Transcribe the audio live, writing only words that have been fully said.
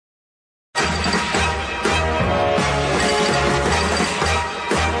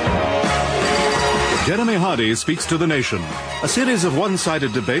Jeremy Hardy Speaks to the Nation, a series of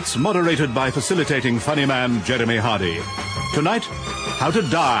one-sided debates moderated by facilitating funny man Jeremy Hardy. Tonight, How to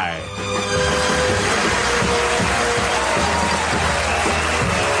Die.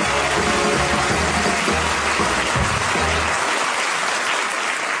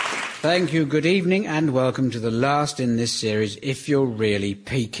 Thank you, good evening, and welcome to the last in this series, If You're Really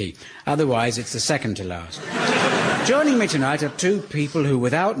Peaky. Otherwise, it's the second to last. Joining me tonight are two people who,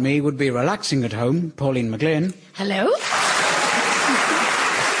 without me, would be relaxing at home. Pauline McGlynn. Hello.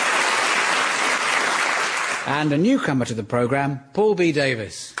 And a newcomer to the programme, Paul B.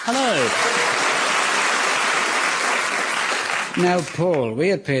 Davis. Hello. Now, Paul, we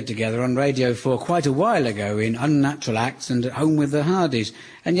appeared together on Radio 4 quite a while ago in Unnatural Acts and At Home with the Hardys,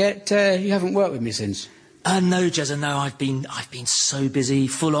 and yet you haven't worked with me since. No, Jezza, no, I've been so busy,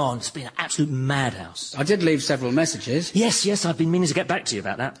 full on. It's been an absolute madhouse. I did leave several messages. Yes, I've been meaning to get back to you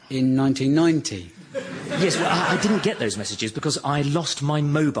about that. In 1990. Yes, well, I didn't get those messages because I lost my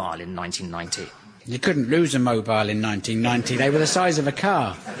mobile in 1990. You couldn't lose a mobile in 1990. They were the size of a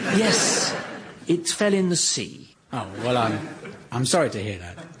car. Yes, it fell in the sea. Oh, well, I'm sorry to hear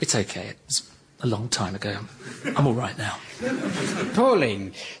that. It's okay. It was a long time ago. I'm all right now.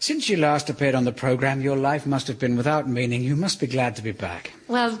 Pauline, since you last appeared on the programme, your life must have been without meaning. You must be glad to be back.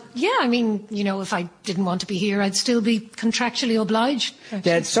 Well, yeah, I mean, you know, if I didn't want to be here, I'd still be contractually obliged.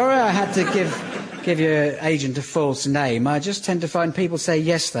 Yeah, sorry I had to give your agent a false name. I just tend to find people say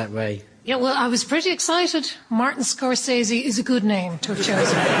yes that way. Yeah, well, I was pretty excited. Martin Scorsese is a good name to have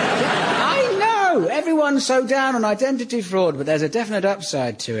chosen. I know! Everyone's so down on identity fraud, but there's a definite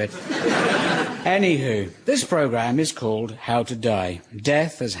upside to it. Anywho, this programme is called How to Die.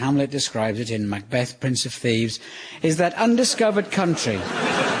 Death, as Hamlet describes it in Macbeth, Prince of Thieves, is that undiscovered country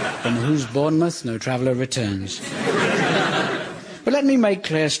from whose Bournemouth no traveller returns. But let me make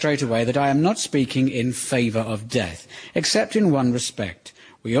clear straight away that I am not speaking in favour of death, except in one respect.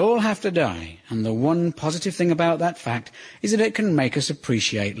 We all have to die, and the one positive thing about that fact is that it can make us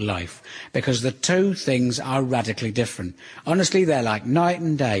appreciate life, because the two things are radically different. Honestly, they're like night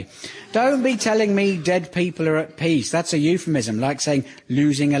and day. Don't be telling me dead people are at peace. That's a euphemism, like saying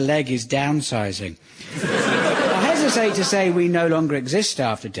losing a leg is downsizing. I hesitate to say we no longer exist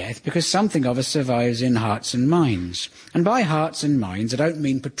after death, because something of us survives in hearts and minds. And by hearts and minds, I don't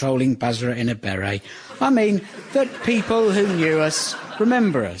mean patrolling Basra in a beret. I mean that people who knew us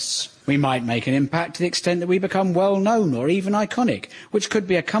remember us. We might make an impact to the extent that we become well-known or even iconic, which could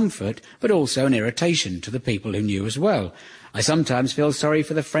be a comfort, but also an irritation to the people who knew us well. I sometimes feel sorry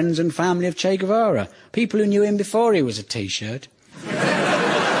for the friends and family of Che Guevara, people who knew him before he was a T-shirt.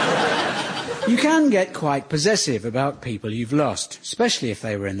 You can get quite possessive about people you've lost, especially if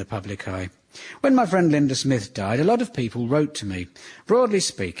they were in the public eye. When my friend Linda Smith died, a lot of people wrote to me. Broadly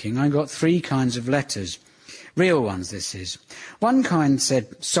speaking, I got three kinds of letters. Real ones, this is. One kind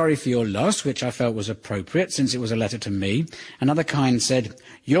said, sorry for your loss, which I felt was appropriate, since it was a letter to me. Another kind said,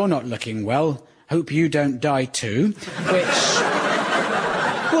 you're not looking well, hope you don't die too, which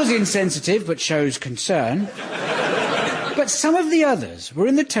was insensitive, but shows concern. But some of the others were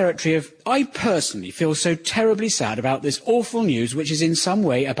in the territory of, I personally feel so terribly sad about this awful news which is in some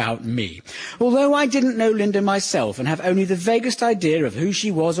way about me. Although I didn't know Linda myself and have only the vaguest idea of who she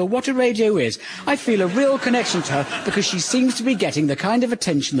was or what a radio is, I feel a real connection to her because she seems to be getting the kind of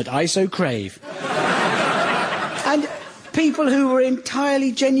attention that I so crave. And people who were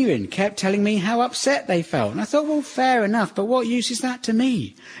entirely genuine kept telling me how upset they felt. And I thought, well, fair enough, but what use is that to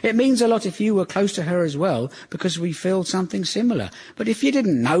me? It means a lot if you were close to her as well, because we feel something similar. But if you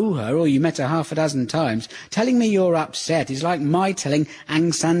didn't know her or you met her half a dozen times, telling me you're upset is like my telling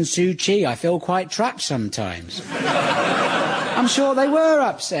Aung San Suu Kyi I feel quite trapped sometimes. I'm sure they were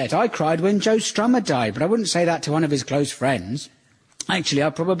upset. I cried when Joe Strummer died, but I wouldn't say that to one of his close friends. Actually, I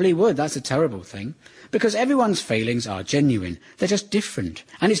probably would. That's a terrible thing. Because everyone's feelings are genuine. They're just different.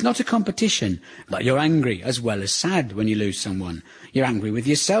 And it's not a competition. But you're angry as well as sad when you lose someone. You're angry with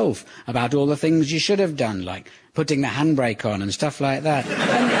yourself about all the things you should have done, like putting the handbrake on and stuff like that.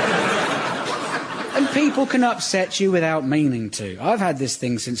 And people can upset you without meaning to. I've had this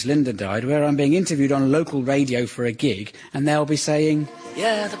thing since Linda died, where I'm being interviewed on local radio for a gig, and they'll be saying,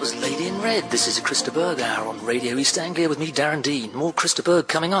 Yeah, that was Lady in Red. This is a Christa Berg hour on Radio East Anglia with me, Darren Dean. More Christa Berg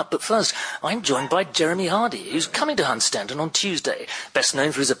coming up, but first, I'm joined by Jeremy Hardy, who's coming to Hunstanton on Tuesday. Best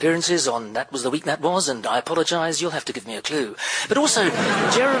known for his appearances on That Was the Week That Was, and I apologise, you'll have to give me a clue. But also,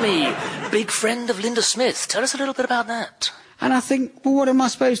 Jeremy, big friend of Linda Smith. Tell us a little bit about that. And I think, well, what am I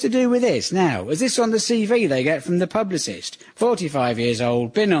supposed to do with this now? Is this on the CV they get from the publicist? 45 years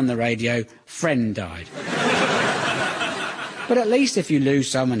old, been on the radio, friend died. But at least if you lose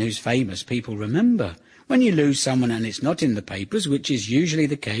someone who's famous, people remember. When you lose someone and it's not in the papers, which is usually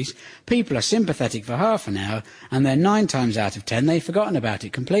the case, people are sympathetic for half an hour, and then 9 times out of 10 they've forgotten about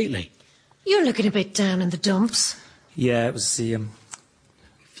it completely. You're looking a bit down in the dumps. Yeah, it was the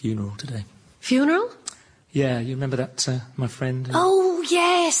funeral today. Funeral? Yeah, you remember that, my friend? Oh,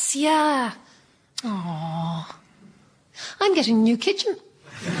 yes, yeah. Oh, I'm getting a new kitchen.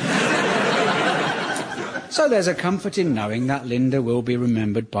 So there's a comfort in knowing that Linda will be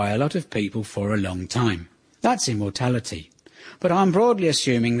remembered by a lot of people for a long time. That's immortality. But I'm broadly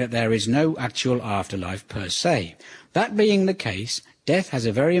assuming that there is no actual afterlife per se. That being the case, death has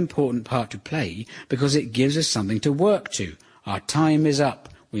a very important part to play because it gives us something to work to. Our time is up.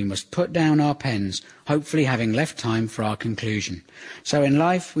 We must put down our pens, hopefully having left time for our conclusion. So in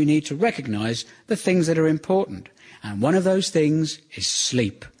life we need to recognise the things that are important. And one of those things is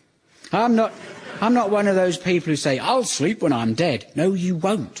sleep. I'm not one of those people who say, I'll sleep when I'm dead. No, you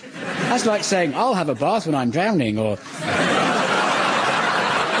won't. That's like saying, I'll have a bath when I'm drowning, or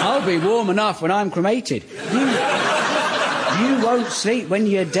I'll be warm enough when I'm cremated. You won't sleep when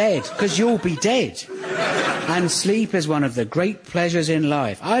you're dead, because you'll be dead. And sleep is one of the great pleasures in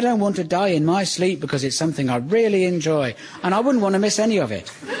life. I don't want to die in my sleep because it's something I really enjoy, and I wouldn't want to miss any of it.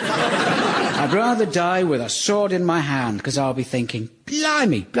 I'd rather die with a sword in my hand, because I'll be thinking,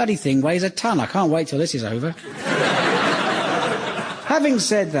 blimey, bloody thing weighs a ton. I can't wait till this is over. Having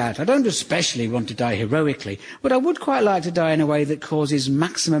said that, I don't especially want to die heroically, but I would quite like to die in a way that causes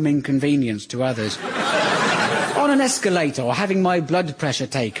maximum inconvenience to others. On an escalator, or having my blood pressure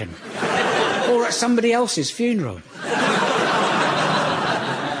taken. Or at somebody else's funeral.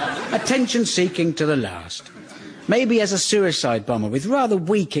 Attention-seeking to the last. Maybe as a suicide bomber with rather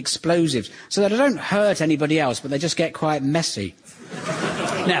weak explosives, so that I don't hurt anybody else, but they just get quite messy.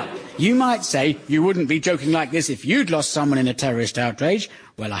 Now, you might say you wouldn't be joking like this if you'd lost someone in a terrorist outrage.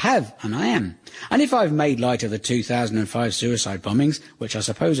 Well, I have, and I am. And if I've made light of the 2005 suicide bombings, which I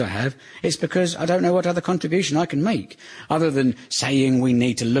suppose I have, it's because I don't know what other contribution I can make, other than saying we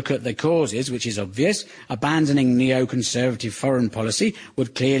need to look at the causes, which is obvious. Abandoning neoconservative foreign policy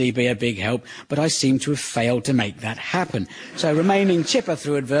would clearly be a big help, but I seem to have failed to make that happen. So remaining chipper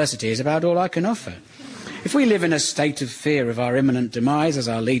through adversity is about all I can offer. If we live in a state of fear of our imminent demise, as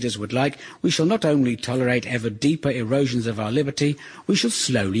our leaders would like, we shall not only tolerate ever deeper erosions of our liberty, we shall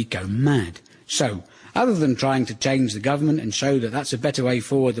slowly go mad. So, other than trying to change the government and show that that's a better way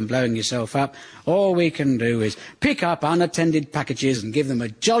forward than blowing yourself up, all we can do is pick up unattended packages and give them a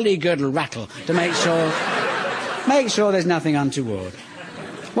jolly good rattle to make sure there's nothing untoward.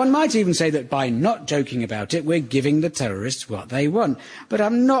 One might even say that by not joking about it, we're giving the terrorists what they want. But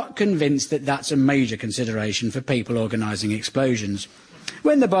I'm not convinced that that's a major consideration for people organising explosions.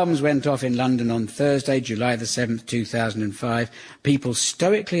 When the bombs went off in London on Thursday, July the 7th, 2005, people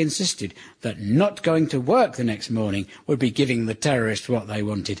stoically insisted that not going to work the next morning would be giving the terrorists what they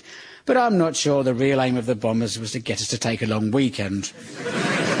wanted. But I'm not sure the real aim of the bombers was to get us to take a long weekend.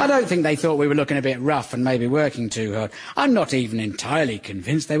 I don't think they thought we were looking a bit rough and maybe working too hard. I'm not even entirely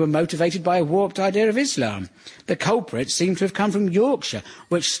convinced they were motivated by a warped idea of Islam. The culprits seem to have come from Yorkshire,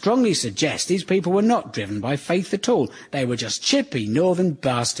 which strongly suggests these people were not driven by faith at all. They were just chippy northern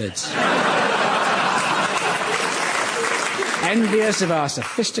bastards. Envious of our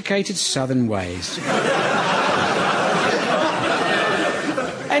sophisticated southern ways.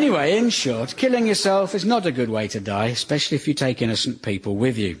 Anyway, in short, killing yourself is not a good way to die, especially if you take innocent people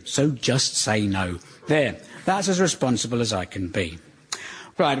with you. So just say no. There, that's as responsible as I can be.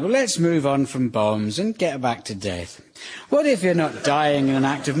 Right, well, let's move on from bombs and get back to death. What if you're not dying in an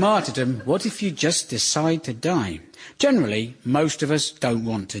act of martyrdom? What if you just decide to die? Generally, most of us don't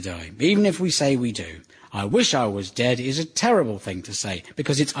want to die, even if we say we do. I wish I was dead is a terrible thing to say,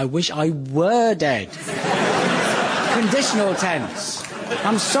 because it's I wish I were dead. Conditional tense.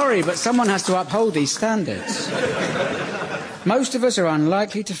 I'm sorry, but someone has to uphold these standards. Most of us are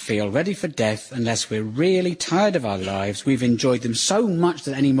unlikely to feel ready for death unless we're really tired of our lives, we've enjoyed them so much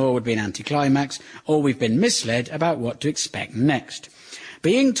that any more would be an anticlimax, or we've been misled about what to expect next.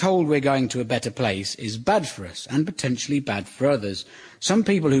 Being told we're going to a better place is bad for us, and potentially bad for others. Some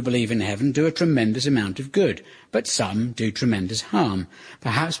people who believe in heaven do a tremendous amount of good, but some do tremendous harm,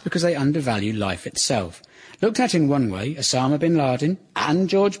 perhaps because they undervalue life itself. Looked at in one way, Osama bin Laden and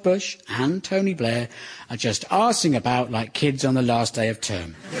George Bush and Tony Blair are just arsing about like kids on the last day of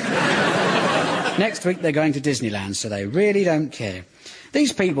term. Next week they're going to Disneyland, so they really don't care.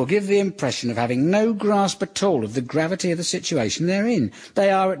 These people give the impression of having no grasp at all of the gravity of the situation they're in.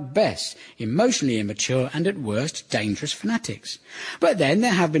 They are at best emotionally immature and at worst dangerous fanatics. But then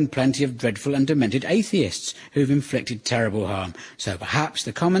there have been plenty of dreadful and demented atheists who've inflicted terrible harm. So perhaps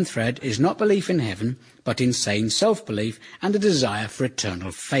the common thread is not belief in heaven, but insane self-belief and a desire for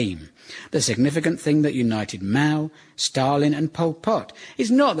eternal fame. The significant thing that united Mao, Stalin and Pol Pot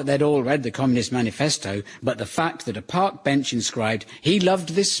is not that they'd all read the Communist Manifesto, but the fact that a park bench inscribed, "He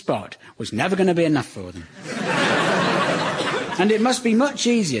loved this spot," was never going to be enough for them. And it must be much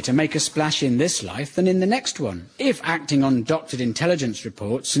easier to make a splash in this life than in the next one. If, acting on doctored intelligence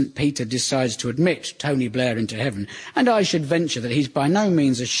reports, St. Peter decides to admit Tony Blair into heaven, and I should venture that he's by no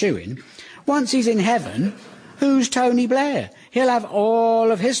means a shoo-in, once he's in heaven, who's Tony Blair? He'll have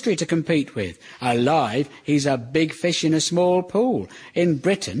all of history to compete with. Alive, he's a big fish in a small pool. In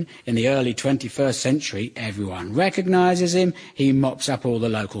Britain, in the early 21st century, everyone recognises him, he mops up all the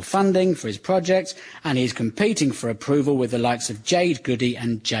local funding for his projects, and he's competing for approval with the likes of Jade Goody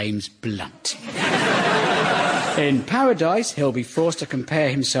and James Blunt. In Paradise, he'll be forced to compare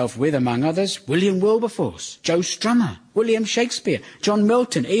himself with, among others, William Wilberforce, Joe Strummer, William Shakespeare, John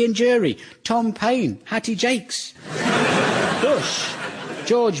Milton, Ian Dury, Tom Paine, Hattie Jakes. Bush.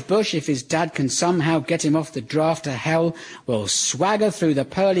 George Bush, if his dad can somehow get him off the draft to hell, will swagger through the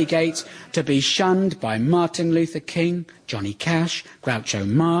pearly gates to be shunned by Martin Luther King, Johnny Cash, Groucho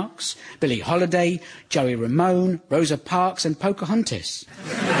Marx, Billie Holiday, Joey Ramone, Rosa Parks and Pocahontas.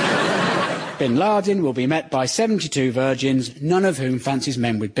 Bin Laden will be met by 72 virgins, none of whom fancies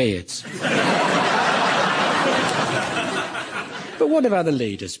men with beards. But what of other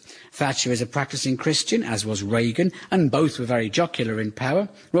leaders? Thatcher is a practising Christian, as was Reagan, and both were very jocular in power.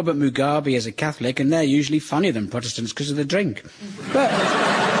 Robert Mugabe is a Catholic, and they're usually funnier than Protestants because of the drink. But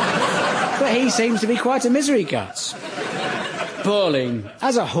he seems to be quite a misery guts. Pauline,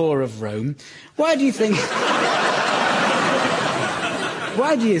 as a whore of Rome, why do you think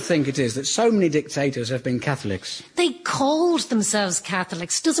it is that so many dictators have been Catholics? They called themselves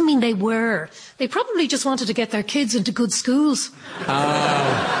Catholics. Doesn't mean they were. They probably just wanted to get their kids into good schools.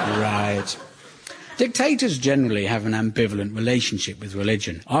 Ah, right. Dictators generally have an ambivalent relationship with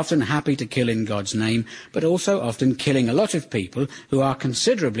religion, often happy to kill in God's name, but also often killing a lot of people who are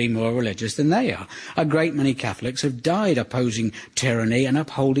considerably more religious than they are. A great many Catholics have died opposing tyranny and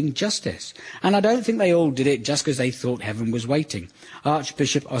upholding justice. And I don't think they all did it just because they thought heaven was waiting.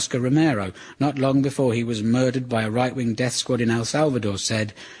 Archbishop Oscar Romero, not long before he was murdered by a right-wing death squad in El Salvador,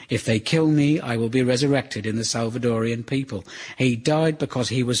 said, "If they kill me, I will be resurrected in the Salvadorian people." He died because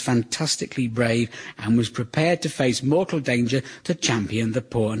he was fantastically brave and was prepared to face mortal danger to champion the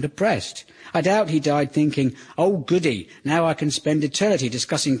poor and oppressed. I doubt he died thinking, "Oh, goody, now I can spend eternity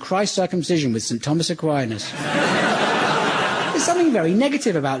discussing Christ's circumcision with St. Thomas Aquinas." There's something very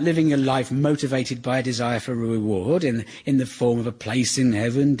negative about living your life motivated by a desire for a reward in the form of a place in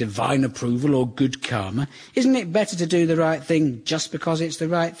heaven, divine approval or good karma. Isn't it better to do the right thing just because it's the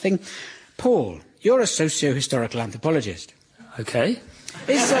right thing? Paul, you're a socio-historical anthropologist. OK.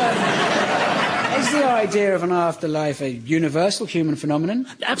 Is the idea of an afterlife a universal human phenomenon?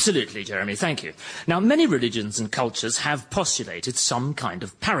 Absolutely, Jeremy, thank you. Now, many religions and cultures have postulated some kind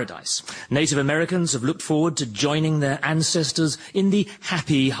of paradise. Native Americans have looked forward to joining their ancestors in the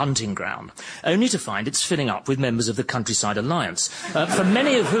happy hunting ground, only to find it's filling up with members of the Countryside Alliance, for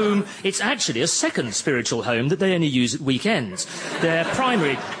many of whom it's actually a second spiritual home that they only use at weekends. Their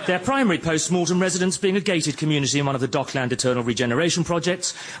primary post-mortem residence being a gated community in one of the Dockland Eternal Regeneration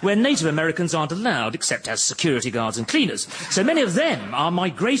projects, where Native Americans aren't allowed except as security guards and cleaners. So many of them are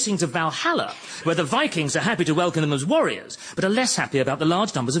migrating to Valhalla, where the Vikings are happy to welcome them as warriors, but are less happy about the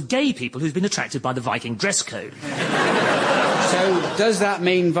large numbers of gay people who've been attracted by the Viking dress code. So does that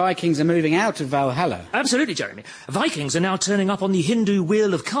mean Vikings are moving out of Valhalla? Absolutely, Jeremy. Vikings are now turning up on the Hindu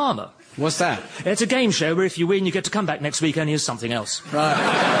Wheel of Karma. What's that? It's a game show where if you win, you get to come back next week only as something else. Right.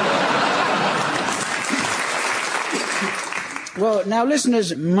 Well, now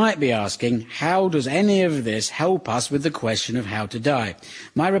listeners might be asking, how does any of this help us with the question of how to die?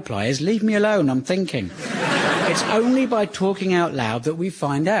 My reply is, leave me alone, I'm thinking. It's only by talking out loud that we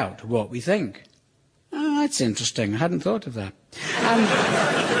find out what we think. Oh, that's interesting, I hadn't thought of that.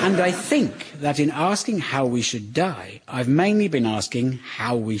 And I think that in asking how we should die, I've mainly been asking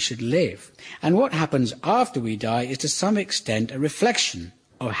how we should live. And what happens after we die is to some extent a reflection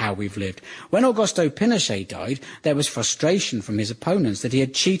of how we've lived. When Augusto Pinochet died, there was frustration from his opponents that he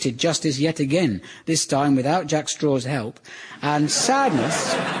had cheated justice yet again, this time without Jack Straw's help, and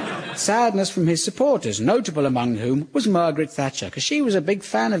sadness from his supporters, notable among whom was Margaret Thatcher, because she was a big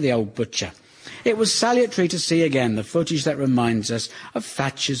fan of the old butcher. It was salutary to see again the footage that reminds us of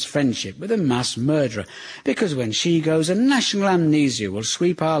Thatcher's friendship with a mass murderer, because when she goes, a national amnesia will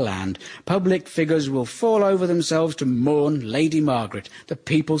sweep our land. Public figures will fall over themselves to mourn Lady Margaret, the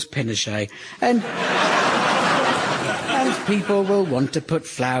people's Pinochet, and people will want to put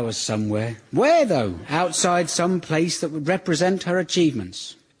flowers somewhere. Where, though? Outside some place that would represent her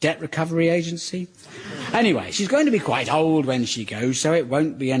achievements. Debt Recovery Agency? Anyway, she's going to be quite old when she goes, so it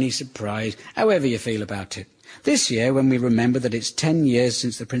won't be any surprise, however you feel about it. This year, when we remember that it's 10 years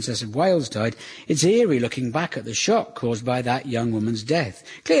since the Princess of Wales died, it's eerie looking back at the shock caused by that young woman's death.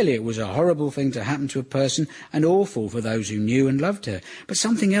 Clearly it was a horrible thing to happen to a person and awful for those who knew and loved her. But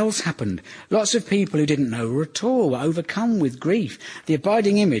something else happened. Lots of people who didn't know her at all were overcome with grief. The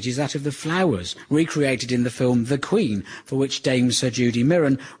abiding image is that of the flowers, recreated in the film The Queen, for which Dame Sir Judy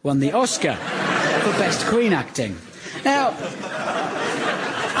Mirren won the Oscar for Best Queen Acting. Now,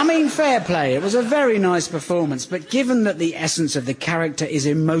 I mean, fair play, it was a very nice performance, but given that the essence of the character is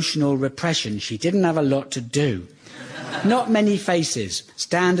emotional repression, she didn't have a lot to do. Not many faces.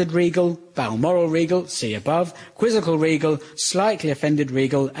 Standard Regal, Balmoral Regal, see above, Quizzical Regal, Slightly Offended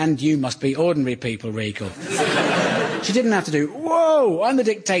Regal, and You Must Be Ordinary People Regal. She didn't have to do, whoa, I'm the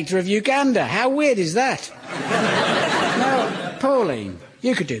dictator of Uganda. How weird is that? Now, Pauline,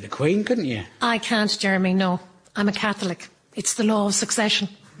 you could do the Queen, couldn't you? I can't, Jeremy, no. I'm a Catholic. It's the law of succession.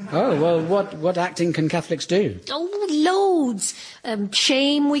 Oh, well, what acting can Catholics do? Oh, loads.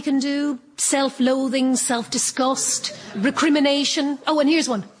 Shame we can do, self-loathing, self-disgust, recrimination. Oh, and here's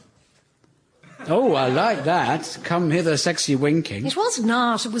one. Oh, I like that. Come hither, sexy winking. It was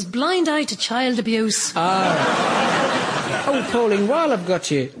not. It was blind eye to child abuse. Oh, Pauline, while I've got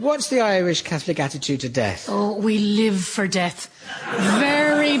you, what's the Irish Catholic attitude to death? Oh, we live for death.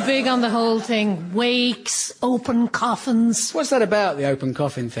 Very big on the whole thing. Wakes, open coffins. What's that about, the open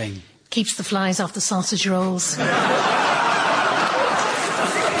coffin thing? Keeps the flies off the sausage rolls.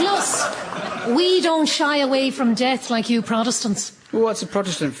 Plus, we don't shy away from death like you Protestants. Well, what's a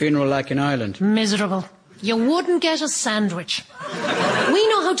Protestant funeral like in Ireland? Miserable. You wouldn't get a sandwich. We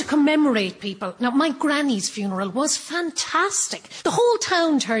know how to commemorate people. Now, my granny's funeral was fantastic. The whole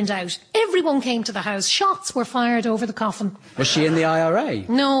town turned out. Everyone came to the house. Shots were fired over the coffin. Was she in the IRA?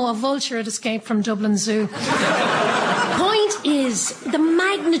 No, a vulture had escaped from Dublin Zoo. Point is, the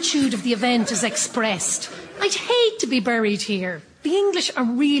magnitude of the event is expressed. I'd hate to be buried here. The English are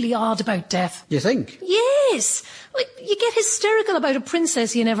really odd about death. You think? Yes. You get hysterical about a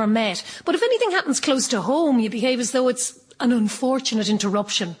princess you never met, but if anything happens close to home, you behave as though it's an unfortunate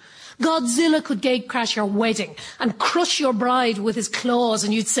interruption. Godzilla could gatecrash your wedding and crush your bride with his claws,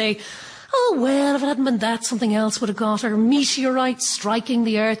 and you'd say, oh, well, if it hadn't been that, something else would have got her. Meteorite striking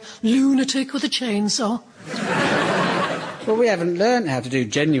the earth, lunatic with a chainsaw. Well, we haven't learned how to do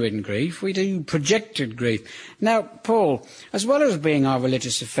genuine grief. We do projected grief. Now, Paul, as well as being our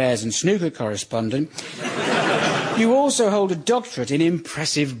religious affairs and snooker correspondent, you also hold a doctorate in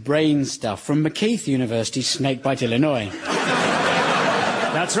impressive brain stuff from McKeith University, Snakebite, Illinois.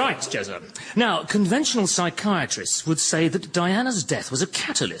 That's right, Jezza. Now, conventional psychiatrists would say that Diana's death was a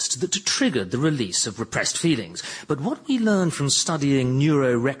catalyst that triggered the release of repressed feelings. But what we learn from studying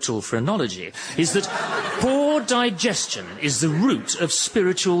neurorectal phrenology is that poor digestion is the root of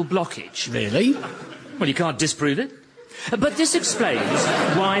spiritual blockage. Really? Well, you can't disprove it. But this explains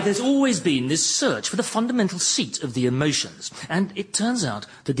why there's always been this search for the fundamental seat of the emotions. And it turns out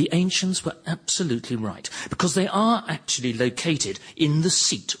that the ancients were absolutely right, because they are actually located in the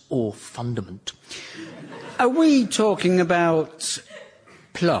seat or fundament. Are we talking about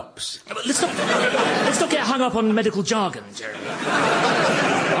plops? Let's not get hung up on medical jargon, Jeremy.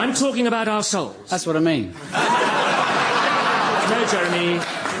 I'm talking about our souls. That's what I mean. No, Jeremy.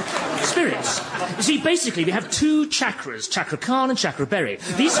 Spirits. You see, basically, we have two chakras, Chakra Khan and Chakra Berry.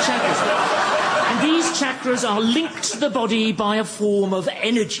 These chakras are linked to the body by a form of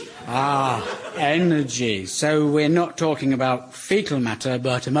energy. Ah, energy. So we're not talking about fecal matter,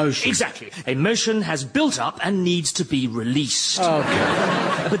 but emotion. Exactly. Emotion has built up and needs to be released.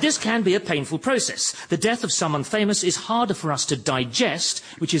 Okay. But this can be a painful process. The death of someone famous is harder for us to digest,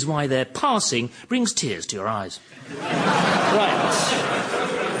 which is why their passing brings tears to your eyes. Right.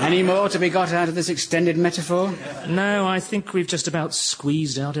 Any more to be got out of this extended metaphor? No, I think we've just about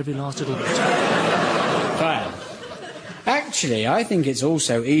squeezed out every last little bit. Well, actually, I think it's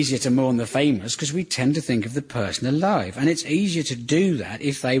also easier to mourn the famous because we tend to think of the person alive. And it's easier to do that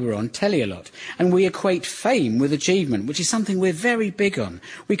if they were on telly a lot. And we equate fame with achievement, which is something we're very big on.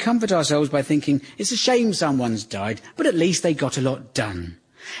 We comfort ourselves by thinking, it's a shame someone's died, but at least they got a lot done.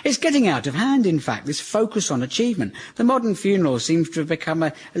 It's getting out of hand, in fact, this focus on achievement. The modern funeral seems to have become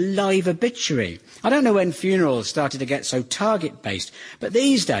a live obituary. I don't know when funerals started to get so target-based, but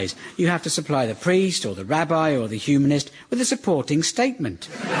these days you have to supply the priest or the rabbi or the humanist with a supporting statement.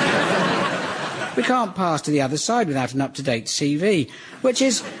 We can't pass to the other side without an up-to-date CV, which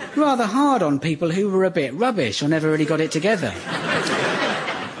is rather hard on people who were a bit rubbish or never really got it together.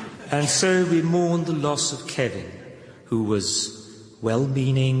 And so we mourn the loss of Kevin, who was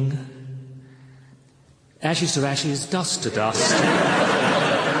well-meaning. Ashes to ashes, dust to dust.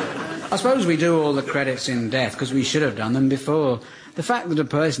 I suppose we do all the credits in death because we should have done them before. The fact that a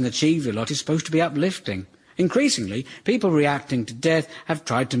person achieved a lot is supposed to be uplifting. Increasingly, people reacting to death have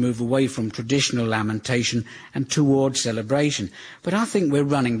tried to move away from traditional lamentation and towards celebration. But I think we're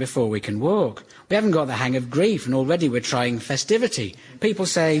running before we can walk. We haven't got the hang of grief, and already we're trying festivity. People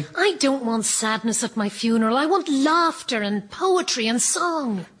say, I don't want sadness at my funeral. I want laughter and poetry and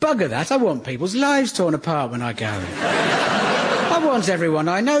song. Bugger that, I want people's lives torn apart when I go. I want everyone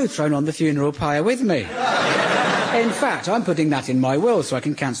I know thrown on the funeral pyre with me. In fact, I'm putting that in my will so I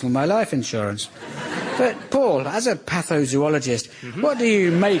can cancel my life insurance. But, Paul, as a pathozoologist, what do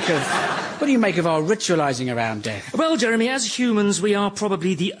you make of our ritualising around death? Well, Jeremy, as humans, we are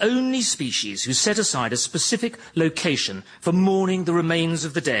probably the only species who set aside a specific location for mourning the remains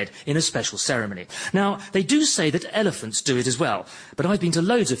of the dead in a special ceremony. Now, they do say that elephants do it as well, but I've been to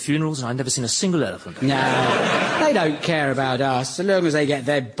loads of funerals and I've never seen a single elephant. No, they don't care about us. So long as they get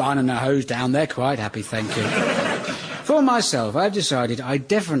their bun and a hose down, they're quite happy, thank you. For myself, I've decided I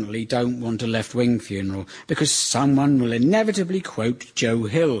definitely don't want a left-wing funeral because someone will inevitably quote Joe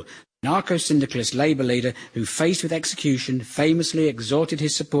Hill, narco-syndicalist Labour leader who, faced with execution, famously exhorted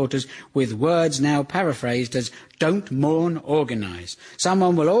his supporters with words now paraphrased as, "Don't mourn, organise."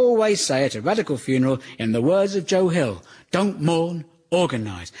 Someone will always say at a radical funeral, in the words of Joe Hill, "Don't mourn,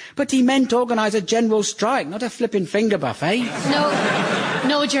 organise." But he meant organise a general strike, not a flippin' finger buffet.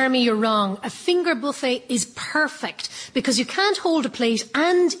 No, Jeremy, you're wrong. A finger buffet is perfect because you can't hold a plate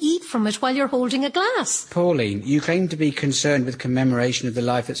and eat from it while you're holding a glass. Pauline, you claim to be concerned with commemoration of the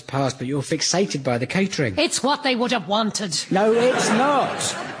life that's passed, but you're fixated by the catering. It's what they would have wanted. No, it's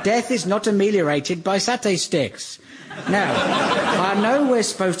not. Death is not ameliorated by satay sticks. Now, I know we're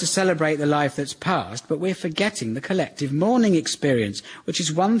supposed to celebrate the life that's passed, but we're forgetting the collective mourning experience, which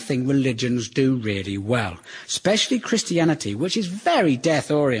is one thing religions do really well, especially Christianity, which is very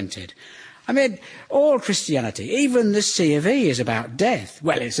death-oriented. I mean, all Christianity, even the C of E, is about death.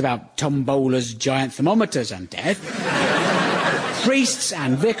 Well, it's about tombolas, giant thermometers and death. Priests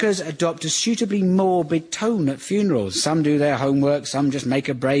and vicars adopt a suitably morbid tone at funerals. Some do their homework, some just make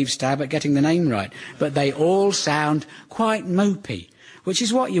a brave stab at getting the name right. But they all sound quite mopey, which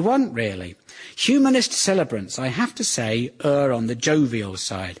is what you want, really. Humanist celebrants, I have to say, err on the jovial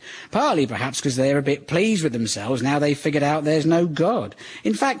side. Partly perhaps because they're a bit pleased with themselves now they've figured out there's no God.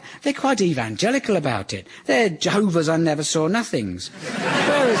 In fact, they're quite evangelical about it. They're Jehovah's I never saw nothings.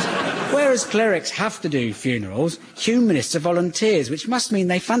 Whereas clerics have to do funerals, humanists are volunteers, which must mean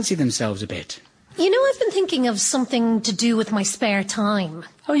they fancy themselves a bit. You know, I've been thinking of something to do with my spare time.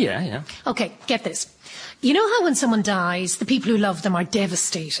 Oh, yeah. OK, get this. You know how when someone dies, the people who love them are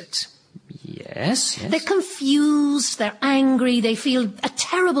devastated? Yes. They're confused, they're angry, they feel a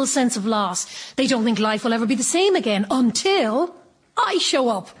terrible sense of loss. They don't think life will ever be the same again until I show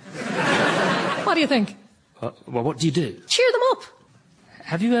up. What do you think? Well, what do you do? Cheer them up.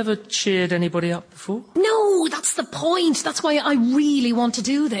 Have you ever cheered anybody up before? No, that's the point. That's why I really want to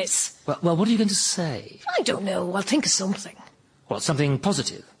do this. Well, what are you going to say? I don't know. I'll think of something. What, something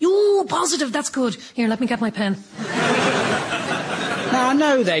positive? Oh, positive, that's good. Here, let me get my pen. Now, I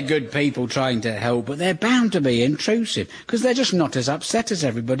know they're good people trying to help, but they're bound to be intrusive, because they're just not as upset as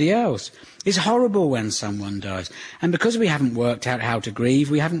everybody else. It's horrible when someone dies, and because we haven't worked out how to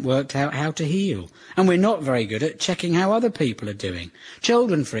grieve, we haven't worked out how to heal. And we're not very good at checking how other people are doing.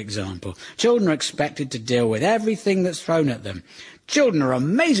 Children, for example. Children are expected to deal with everything that's thrown at them. Children are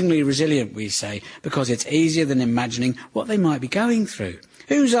amazingly resilient, we say, because it's easier than imagining what they might be going through.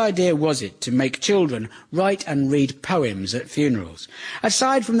 Whose idea was it to make children write and read poems at funerals?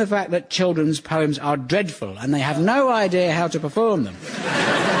 Aside from the fact that children's poems are dreadful and they have no idea how to perform them.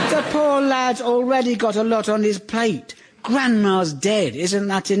 The poor lad's already got a lot on his plate. Grandma's dead, isn't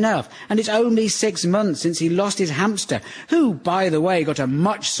that enough? And it's only 6 months since he lost his hamster, who, by the way, got a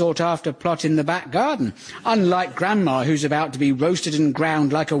much sought-after plot in the back garden. Unlike Grandma, who's about to be roasted and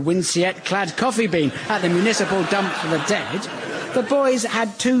ground like a Winciette-clad coffee bean at the municipal dump for the dead. The boy's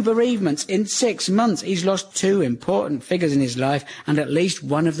had 2 bereavements in 6 months. He's lost 2 important figures in his life, and at least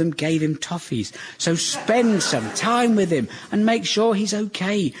one of them gave him toffees. So spend some time with him and make sure he's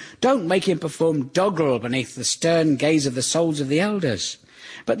okay. Don't make him perform doggerel beneath the stern gaze of the souls of the elders.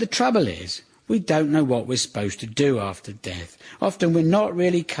 But the trouble is, we don't know what we're supposed to do after death. Often we're not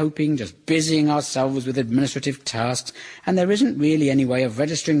really coping, just busying ourselves with administrative tasks, and there isn't really any way of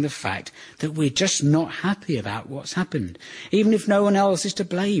registering the fact that we're just not happy about what's happened. Even if no one else is to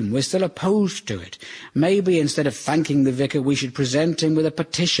blame, we're still opposed to it. Maybe instead of thanking the vicar, we should present him with a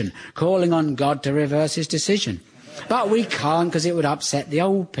petition calling on God to reverse his decision. But we can't because it would upset the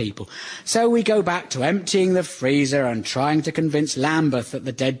old people. So we go back to emptying the freezer and trying to convince Lambeth that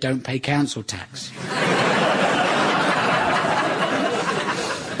the dead don't pay council tax.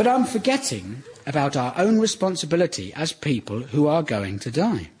 But I'm forgetting about our own responsibility as people who are going to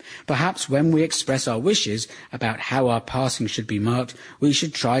die. Perhaps when we express our wishes about how our passing should be marked, we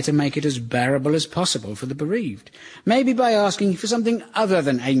should try to make it as bearable as possible for the bereaved. Maybe by asking for something other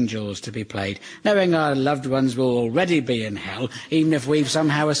than angels to be played, knowing our loved ones will already be in hell, even if we've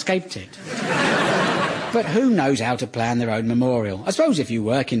somehow escaped it. But who knows how to plan their own memorial? I suppose if you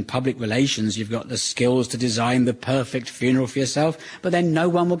work in public relations, you've got the skills to design the perfect funeral for yourself, but then no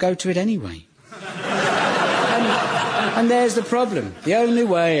one will go to it anyway. And there's the problem. The only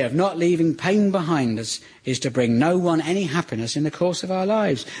way of not leaving pain behind us is to bring no one any happiness in the course of our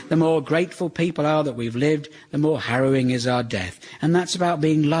lives. The more grateful people are that we've lived, the more harrowing is our death. And that's about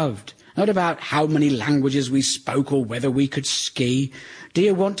being loved, not about how many languages we spoke or whether we could ski. Do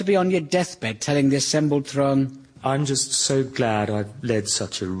you want to be on your deathbed telling the assembled throng, I'm just so glad I've led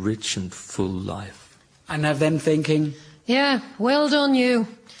such a rich and full life? And have them thinking, Yeah, well done you.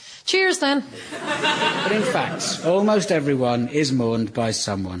 Cheers then. But in fact, almost everyone is mourned by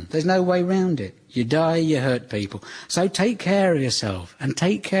someone. There's no way round it. You die, you hurt people. So take care of yourself and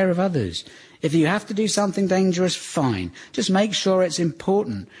take care of others. If you have to do something dangerous, fine. Just make sure it's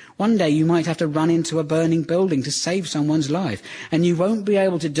important. One day you might have to run into a burning building to save someone's life, and you won't be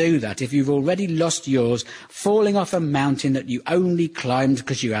able to do that if you've already lost yours falling off a mountain that you only climbed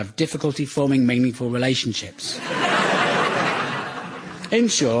because you have difficulty forming meaningful relationships. In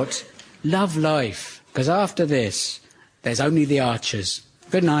short, love life, because after this, there's only the archers.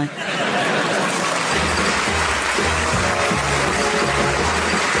 Good night.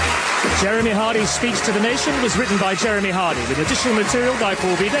 Jeremy Hardy's Speech to the Nation was written by Jeremy Hardy, with additional material by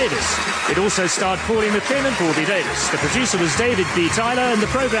Paul B. Davis. It also starred Pauline McLean and Paul B. Davis. The producer was David B. Tyler, and the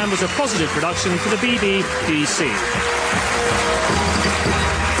programme was a positive production for the BBC.